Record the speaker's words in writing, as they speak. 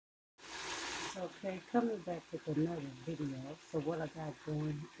Okay, coming back with another video. So what I got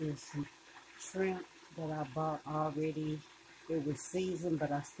going is some shrimp that I bought already. It was seasoned,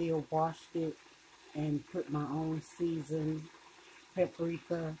 but I still washed it and put my own seasoned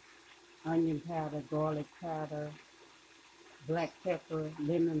paprika, onion powder, garlic powder, black pepper,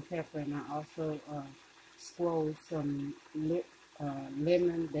 lemon pepper, and I also squeezed some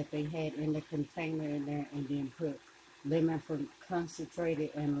lemon that they had in the container in there, and then put lemon from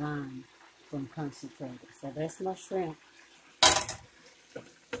concentrated and lime from concentrated. So that's my shrimp.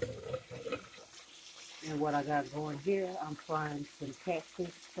 And what I got going here, I'm frying some catfish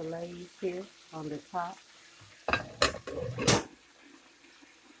fillets here on the top.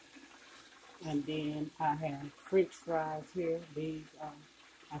 And then I have French fries here. These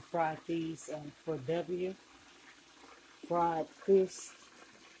I fried these for W. Fried fish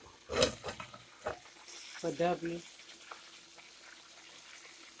for W.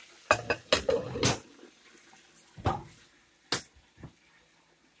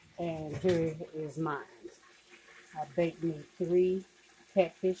 And here is mine. I baked me 3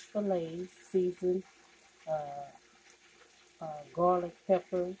 catfish fillets, seasoned garlic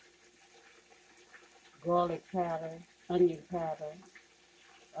pepper, garlic powder, onion powder,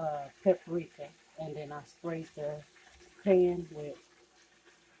 paprika, and then I sprayed the pan with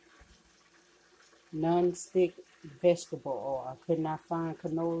non-stick vegetable oil. I could not find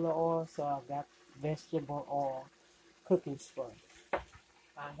canola oil, so I got vegetable oil cooking spray.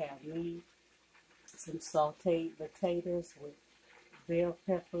 I have me some sauteed potatoes with bell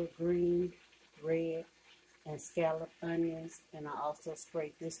pepper, green, red, and scalloped onions, and I also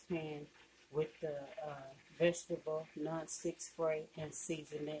sprayed this pan with the vegetable non-stick spray and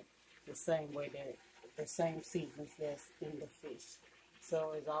seasoned it the same way that the same seasons that's in the fish.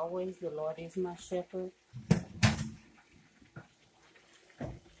 So as always, the Lord is my shepherd.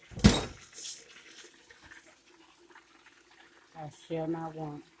 I shall not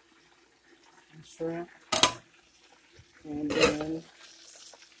want. Shrimp, and then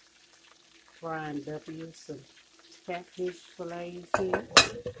frying W, some catfish fillets here,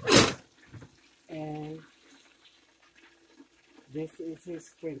 and this is his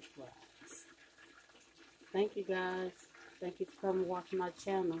French fries. Thank you guys. Thank you for coming watch my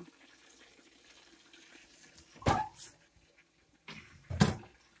channel.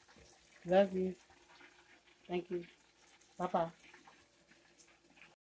 Love you. Thank you. Bye-bye.